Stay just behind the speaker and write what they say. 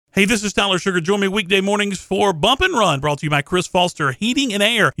Hey, this is Tyler Sugar. Join me weekday mornings for Bump and Run, brought to you by Chris Foster Heating and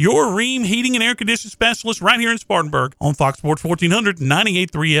Air, your Ream heating and air conditioning specialist right here in Spartanburg on Fox Sports 1400, 98.3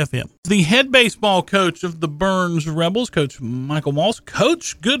 FM. The head baseball coach of the Burns Rebels, Coach Michael Moss.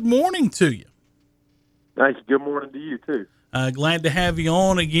 Coach, good morning to you. Thank you. Good morning to you, too. Glad to have you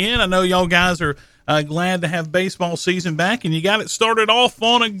on again. I know y'all guys are glad to have baseball season back, and you got it started off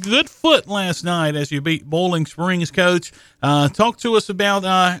on a good foot last night as you beat Boiling Springs. Coach, talk to us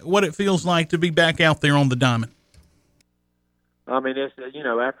about what it feels like to be back out there on the diamond. I mean, it's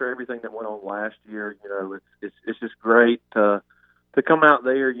after everything that went on last year, it's just great to come out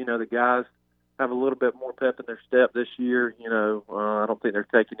there. The guys have a little bit more pep in their step this year. I don't think they're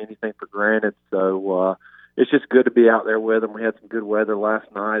taking anything for granted. So it's just good to be out there with them. We had some good weather last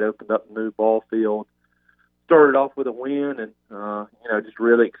night, opened up a new ball field, started off with a win, and, just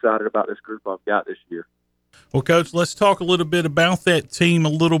really excited about this group I've got this year. Well, Coach, let's talk a little bit about that team a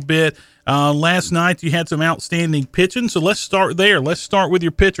little bit. Last night you had some outstanding pitching, so let's start there. Let's start with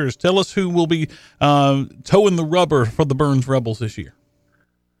your pitchers. Tell us who will be towing the rubber for the Burns Rebels this year.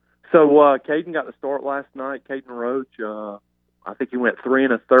 So Caden got the start last night. Caden Roach, I think he went 3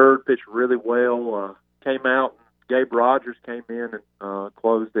 1/3, pitched really well. Came out, Gabe Rogers came in and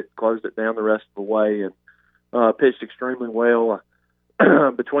closed it down the rest of the way, and pitched extremely well.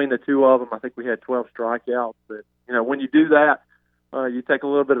 Between the two of them, I think we had 12 strikeouts. But when you do that, you take a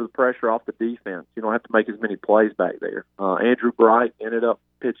little bit of the pressure off the defense. You don't have to make as many plays back there. Andrew Bright ended up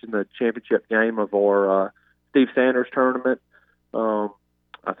pitching the championship game of our Steve Sanders tournament.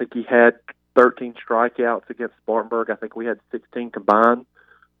 I think he had 13 strikeouts against Spartanburg. I think we had 16 combined.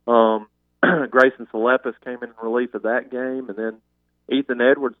 Grayson Salepis came in relief of that game, and then Ethan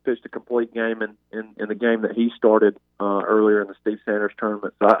Edwards pitched a complete game in the game that he started earlier in the Steve Sanders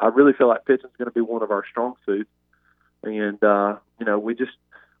tournament. So I really feel like pitching is going to be one of our strong suits. And, we just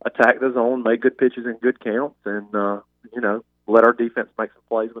attack the zone, make good pitches in good counts, and, let our defense make some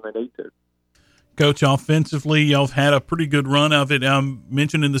plays when they need to. Coach, offensively, y'all have had a pretty good run of it.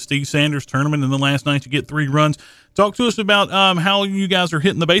 Mentioned in the Steve Sanders tournament in the last night you get 3 runs. Talk to us about how you guys are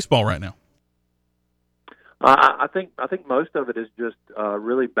hitting the baseball right now. I think most of it is just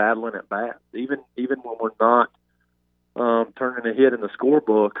really battling at bats. Even when we're not turning a hit in the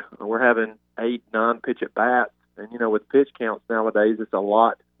scorebook, we're having 8, 9 pitch at bats. And with pitch counts nowadays, it's a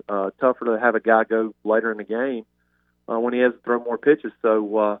lot tougher to have a guy go later in the game when he has to throw more pitches.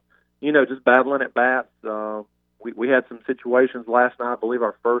 So just battling at bats. We had some situations last night. I believe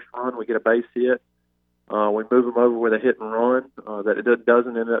our first run, we get a base hit. We move them over with a hit and run that it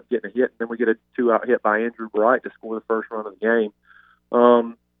doesn't end up getting a hit, and then we get a 2-out hit by Andrew Bright to score the first run of the game.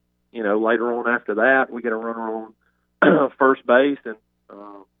 Later on after that, we get a runner on first base, and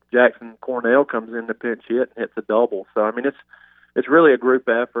Jackson Cornell comes in to pinch hit and hits a double. So I mean, it's really a group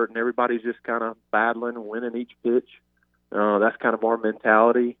effort, and everybody's just kind of battling and winning each pitch. That's kind of our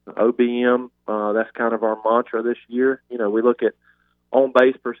mentality. OBM, that's kind of our mantra this year. We look at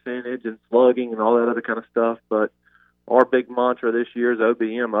on-base percentage and slugging and all that other kind of stuff, but our big mantra this year is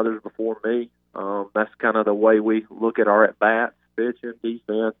OBM, others before me. That's kind of the way we look at our at-bats, pitching,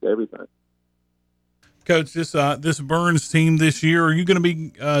 defense, everything. Coach, this Burns team this year, are you going to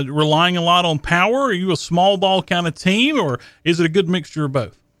be relying a lot on power? Are you a small ball kind of team, or is it a good mixture of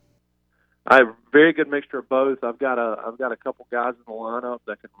both? I have a very good mixture of both. I've got a couple guys in the lineup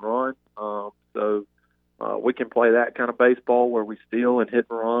that can run, so we can play that kind of baseball where we steal and hit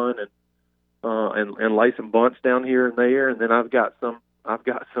and run and lay some bunts down here and there. And then I've got some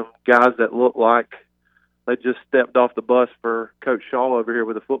guys that look like they just stepped off the bus for Coach Shaw over here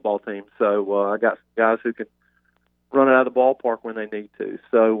with the football team. So I got some guys who can run it out of the ballpark when they need to.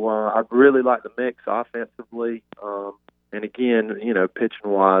 So I really like the mix offensively. And again,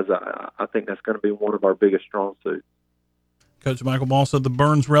 pitching-wise, I think that's going to be one of our biggest strong suits. Coach Michael Moss of the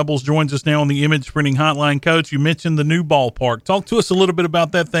Burns Rebels joins us now on the Image Printing Hotline. Coach, you mentioned the new ballpark. Talk to us a little bit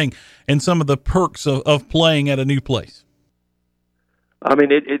about that thing and some of the perks of playing at a new place. I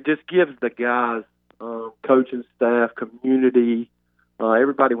mean, it just gives the guys, coaching staff, community,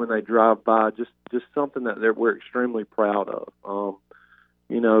 everybody when they drive by, just something that we're extremely proud of.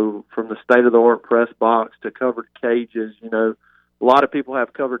 From the state-of-the-art press box to covered cages, a lot of people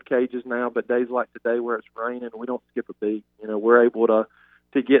have covered cages now, but days like today where it's raining, we don't skip a beat. We're able to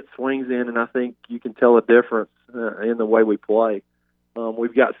get swings in, and I think you can tell a difference in the way we play.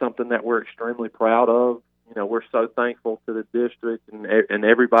 We've got something that we're extremely proud of. We're so thankful to the district and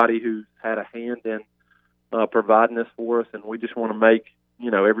everybody who's had a hand in providing this for us, and we just want to make,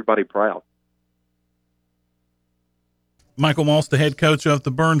 everybody proud. Michael Moss, the head coach of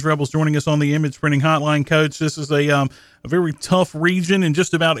the Burns Rebels, joining us on the Image Printing Hotline. Coach, this is a very tough region in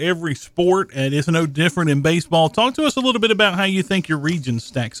just about every sport, and it's no different in baseball. Talk to us a little bit about how you think your region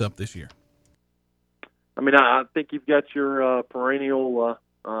stacks up this year. I mean, I think you've got your perennial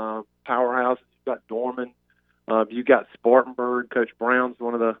powerhouses. You've got Dorman. You've got Spartanburg. Coach Brown's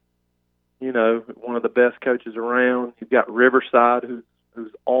one of the best coaches around. You've got Riverside,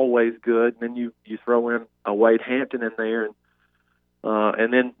 who's always good. And then you throw in a Wade Hampton in there,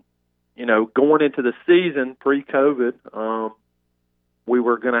 and then going into the season pre-COVID, we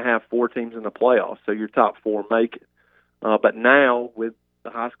were going to have 4 teams in the playoffs, so your top 4 make it. But now with the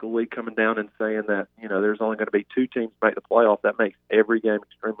high school league coming down and saying that there's only going to be 2 teams make the playoff, that makes every game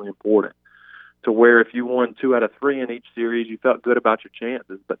extremely important. To where if you won 2 out of 3 in each series, you felt good about your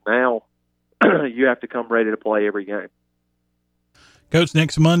chances. But now you have to come ready to play every game. Coach,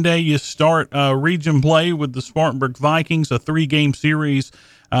 next Monday you start region play with the Spartanburg Vikings, a 3-game series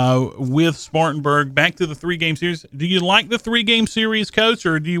with Spartanburg. Back to the 3-game series. Do you like the 3-game series, Coach,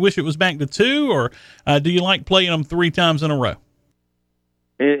 or do you wish it was back to 2, or do you like playing them 3 times in a row?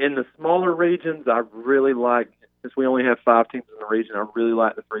 In the smaller regions, I really like, since we only have 5 teams in the region, I really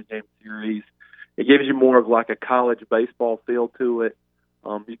like the 3-game series. It gives you more of like a college baseball feel to it.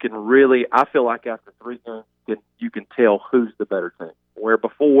 You can really, I feel like after 3 games, you can tell who's the better team. Where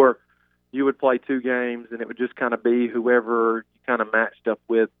before you would play 2 games and it would just kind of be whoever you kind of matched up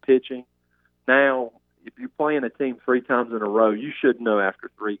with pitching. Now, if you're playing a team 3 times in a row, you should know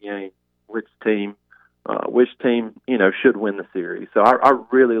after 3 games which team should win the series. So I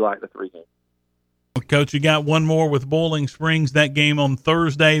really like the 3 games. Coach, you got one more with Boiling Springs. That game on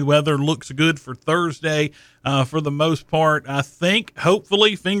Thursday. The weather looks good for Thursday for the most part. I think,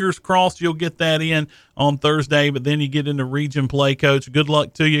 hopefully, fingers crossed, you'll get that in on Thursday, but then you get into region play, Coach. Good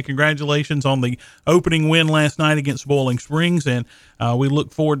luck to you. Congratulations on the opening win last night against Boiling Springs, and we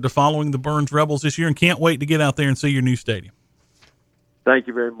look forward to following the Burns Rebels this year and can't wait to get out there and see your new stadium. Thank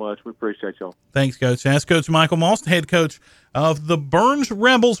you very much. We appreciate y'all. Thanks, Coach. That's Coach Michael Moss, the head coach of the Burns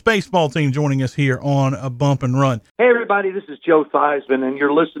Rebels baseball team, joining us here on a Bump and Run. Hey, everybody, this is Joe Theismann, and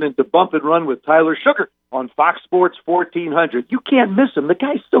you're listening to Bump and Run with Tyler Sugar on Fox Sports 1400. You can't miss him. The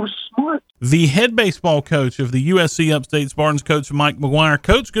guy's so smart. The head baseball coach of the USC Upstate Spartans, Coach Mike McGuire.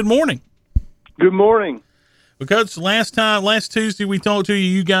 Coach, good morning. Good morning. Well, Coach, last Tuesday we talked to you,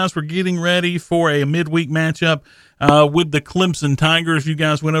 you guys were getting ready for a midweek matchup with the Clemson Tigers. You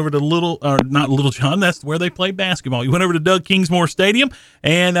guys went over to not Little John, that's where they play basketball. You went over to Doug Kingsmore Stadium,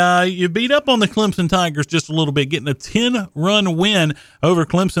 and you beat up on the Clemson Tigers just a little bit, getting a 10-run win over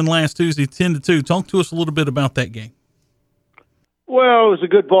Clemson last Tuesday, 10-2. Talk to us a little bit about that game. Well, it was a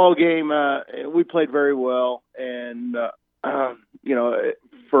good ball game. We played very well, and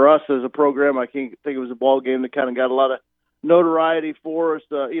for us as a program, I think it was a ball game that kind of got a lot of notoriety for us.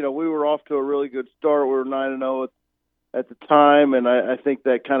 We were off to a really good start. We were 9-0 at the time, and I think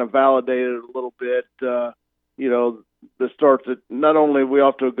that kind of validated it a little bit. The start that not only are we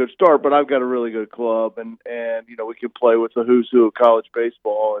off to a good start, but I've got a really good club, and we can play with the who's who of college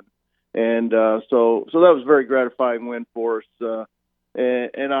baseball, and so that was a very gratifying win for us.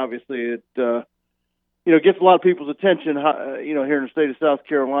 And obviously it gets a lot of people's attention, here in the state of South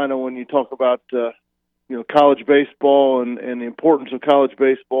Carolina when you talk about, college baseball and the importance of college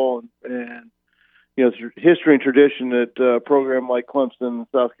baseball and history and tradition that a program like Clemson and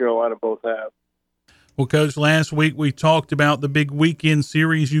South Carolina both have. Well, Coach, last week we talked about the big weekend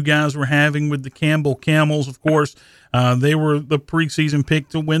series you guys were having with the Campbell Camels. Of course, they were the preseason pick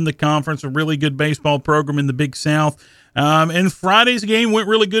to win the conference, a really good baseball program in the Big South. And Friday's game went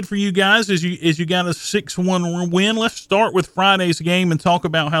really good for you guys as you got a 6-1 win. Let's start with Friday's game and talk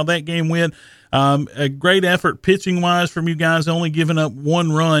about how that game went. A great effort pitching-wise from you guys, only giving up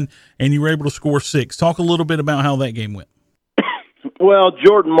 1 run, and you were able to score 6. Talk a little bit about how that game went. Well,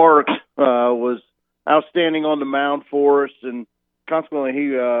 Jordan Marks was outstanding on the mound for us, and consequently he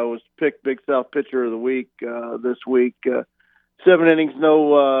was picked Big South Pitcher of the Week this week. 7 innings,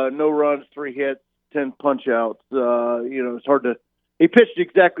 no runs, 3 hits, 10 punch outs. It's hard to. He pitched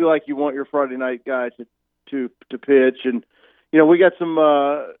exactly like you want your Friday night guy to pitch, and we got some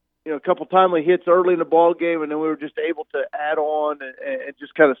a couple timely hits early in the ball game, and then we were just able to add on and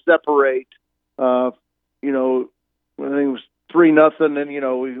just kind of separate. I think it was 3-0,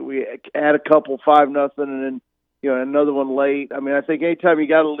 and we add a couple 5-0, and then another one late. I mean, I think anytime you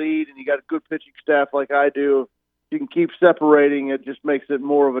got a lead and you got a good pitching staff like I do, you can keep separating. It just makes it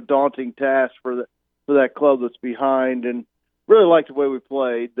more of a daunting task for that club that's behind. And really liked the way we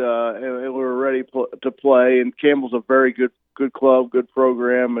played, and we were ready to play. And Campbell's a very good club, good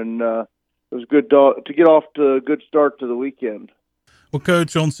program, and was good to get off to a good start to the weekend. Well,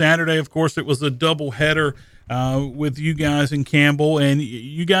 Coach, on Saturday, of course, it was a doubleheader with you guys in Campbell, and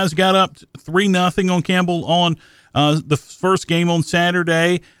you guys got up 3-0 on Campbell on the first game on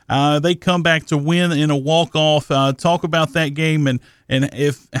Saturday. They come back to win in a walk-off. Talk about that game and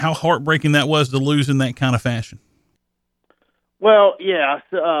how heartbreaking that was to lose in that kind of fashion. Well, yeah,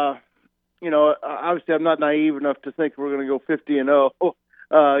 obviously I'm not naive enough to think we're going to go 50-0.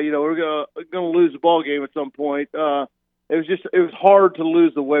 We're going to lose the ball game at some point. It was hard to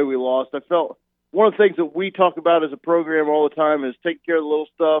lose the way we lost. I felt one of the things that we talk about as a program all the time is take care of the little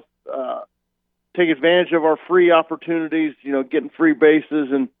stuff, take advantage of our free opportunities, getting free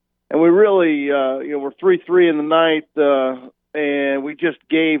bases. And we really, we're 3-3 in the ninth, and we just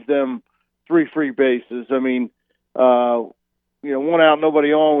gave them 3 free bases. I mean, one out,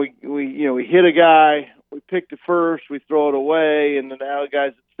 nobody on. We hit a guy, we picked it first, we throw it away, and then now the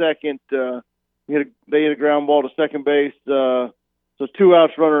guy's at second. They hit a ground ball to second base. So 2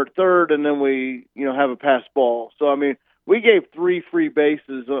 outs, runner at third, and then we, have a pass ball. So, I mean, we gave 3 free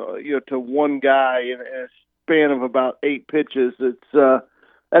bases, to one guy in a span of about 8 pitches.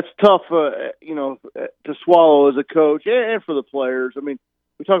 That's tough, to swallow as a coach and for the players. I mean,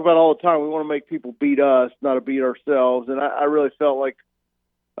 we talk about all the time, we want to make people beat us, not to beat ourselves. And I really felt like,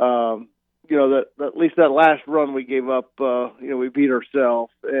 that at least that last run we gave up, we beat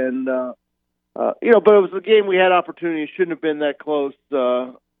ourselves. And, but it was a game we had opportunity. It shouldn't have been that close.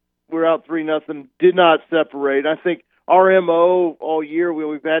 We're out 3-0, did not separate. I think our MO all year,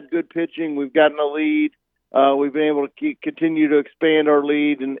 we've had good pitching. We've gotten a lead. We've been able to continue to expand our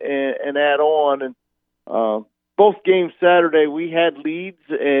lead and add on. And both games Saturday, we had leads,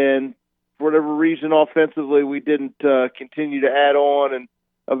 and for whatever reason, offensively, we didn't continue to add on. And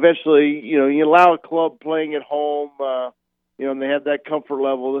eventually, you allow a club playing at home, and they had that comfort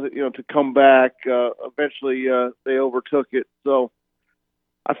level, to come back. Eventually, they overtook it. So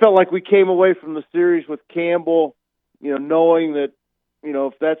I felt like we came away from the series with Campbell, knowing that,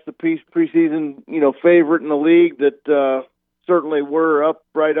 if that's the preseason, favorite in the league, that certainly we're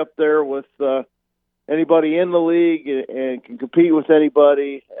right up there with anybody in the league and can compete with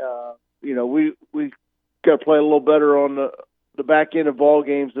anybody. We got to play a little better on the back end of ball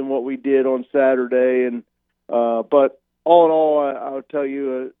games than what we did on Saturday. And but all in all, I would tell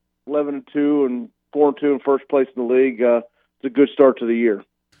you 11-2 and 4-2 in first place in the league. It's a good start to the year.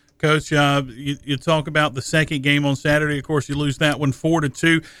 Coach, you talk about the second game on Saturday. Of course, you lose that one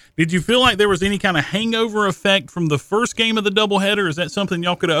 4-2. Did you feel like there was any kind of hangover effect from the first game of the doubleheader? Is that something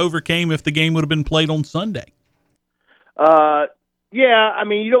y'all could have overcame if the game would have been played on Sunday? Yeah, I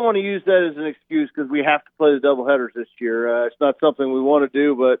mean, you don't want to use that as an excuse because we have to play the doubleheaders this year. It's not something we want to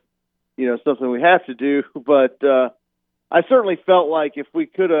do, but, something we have to do. But I certainly felt like if we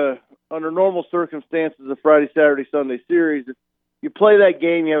could have, under normal circumstances, a Friday, Saturday, Sunday series, if you play that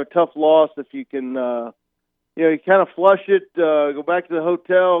game, you have a tough loss. If you can, you kind of flush it, go back to the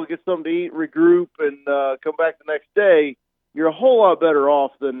hotel, get something to eat, regroup, and come back the next day, you're a whole lot better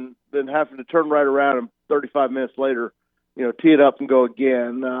off than having to turn right around and 35 minutes later, tee it up and go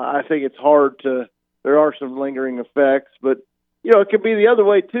again. I think it's hard there are some lingering effects, but, it could be the other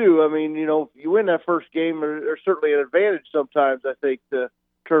way too. I mean, if you win that first game, there's certainly an advantage sometimes, I think, to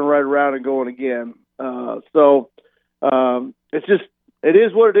turn right around and going again. It's just, it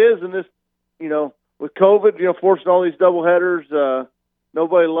is what it is. And this, with COVID, forcing all these doubleheaders,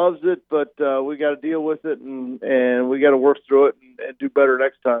 nobody loves it, but we got to deal with it and we got to work through it and do better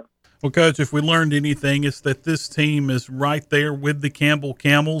next time. Well, Coach, if we learned anything, it's that this team is right there with the Campbell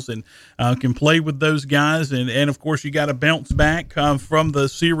Camels and can play with those guys. And of course, you got to bounce back from the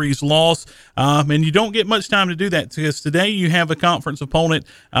series loss. And you don't get much time to do that because today you have a conference opponent,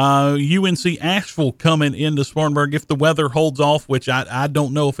 UNC Asheville, coming into Spartanburg if the weather holds off, which I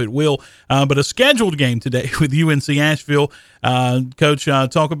don't know if it will. But a scheduled game today with UNC Asheville. Coach,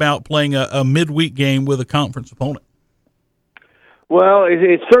 talk about playing a midweek game with a conference opponent. Well,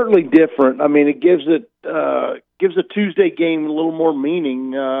 it's certainly different. I mean, it gives a Tuesday game a little more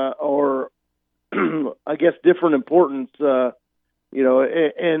meaning, or I guess different importance, in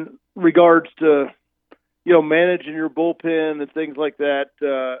regards to, managing your bullpen and things like that,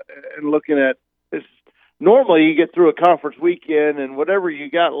 and looking at this. Normally you get through a conference weekend and whatever you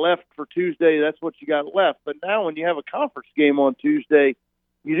got left for Tuesday, that's what you got left. But now when you have a conference game on Tuesday,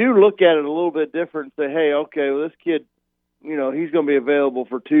 you do look at it a little bit different and say, hey, okay, well, this kid, he's going to be available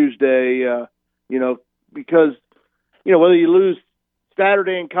for Tuesday, because, whether you lose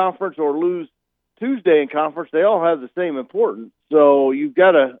Saturday in conference or lose Tuesday in conference, they all have the same importance. So you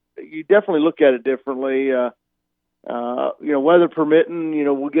definitely look at it differently. weather permitting,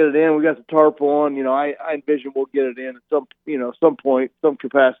 we'll get it in. We got the tarp on. I envision we'll get it in at some point, some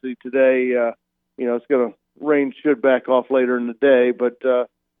capacity today. It's going to rain should back off later in the day, but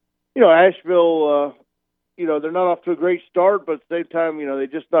Asheville, they're not off to a great start, but at the same time, they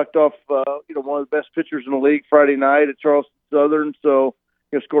just knocked off, one of the best pitchers in the league Friday night at Charleston Southern. So,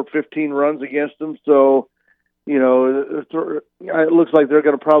 scored 15 runs against them. So, it looks like they're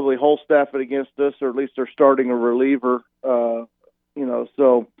going to probably whole staff it against us, or at least they're starting a reliever,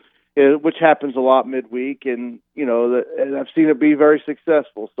 which happens a lot midweek. And, and I've seen it be very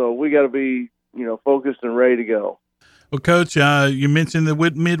successful. So we got to be, focused and ready to go. Well, Coach, you mentioned the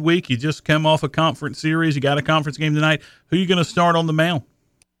midweek. You just come off a conference series. You got a conference game tonight. Who are you going to start on the mound?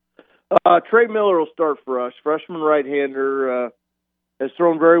 Trey Miller will start for us. Freshman right-hander, has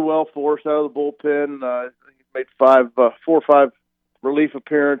thrown very well for us out of the bullpen. He's made 4 or 5 relief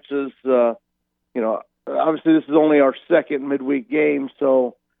appearances. Obviously this is only our second midweek game,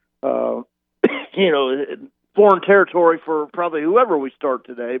 so foreign territory for probably whoever we start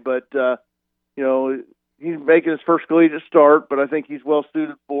today. But he's making his first collegiate start, but I think he's well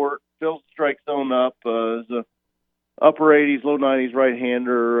suited for it. Fills the strike zone up as a upper 80s, low 90s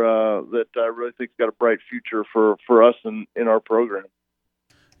right-hander that I really think's got a bright future for us in our program.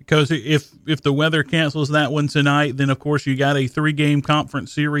 Because if the weather cancels that one tonight, then of course you got a 3-game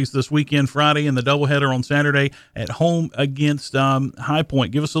conference series this weekend, Friday, and the doubleheader on Saturday at home against High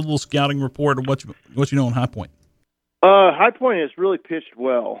Point. Give us a little scouting report of what you know on High Point. High Point has really pitched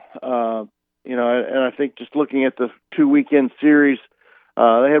well. And I think just looking at the 2-weekend series,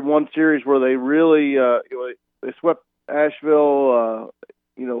 they had one series where they really they swept Asheville.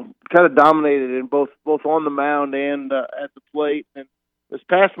 Kind of dominated in both on the mound and at the plate. And this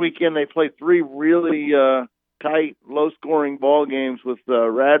past weekend, they played 3 really tight, low-scoring ball games with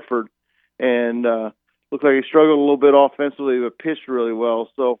Radford, and looked like they struggled a little bit offensively, but pitched really well.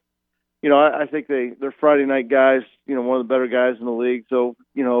 So, I think they're Friday night guys. One of the better guys in the league. So,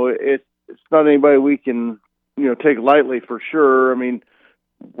 it's not anybody we can take lightly for sure. I mean,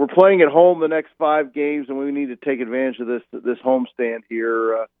 we're playing at home the next 5 games, and we need to take advantage of this homestand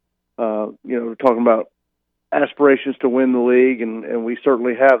here. Talking about aspirations to win the league, and we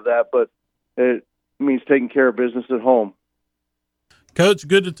certainly have that, but it means taking care of business at home. Coach,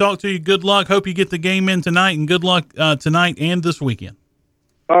 good to talk to you. Good luck. Hope you get the game in tonight, and good luck tonight and this weekend.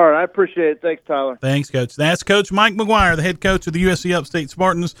 All right, I appreciate it. Thanks, Tyler. Thanks, Coach. That's Coach Mike McGuire, the head coach of the USC Upstate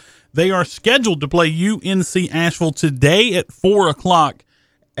Spartans. They are scheduled to play UNC Asheville today at 4 o'clock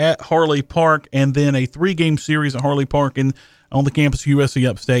at Harley Park, and then a 3-game series at Harley Park on the campus of USC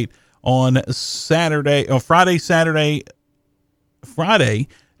Upstate on Friday,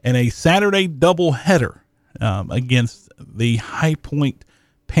 and a Saturday doubleheader against the High Point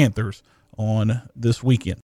Panthers on this weekend.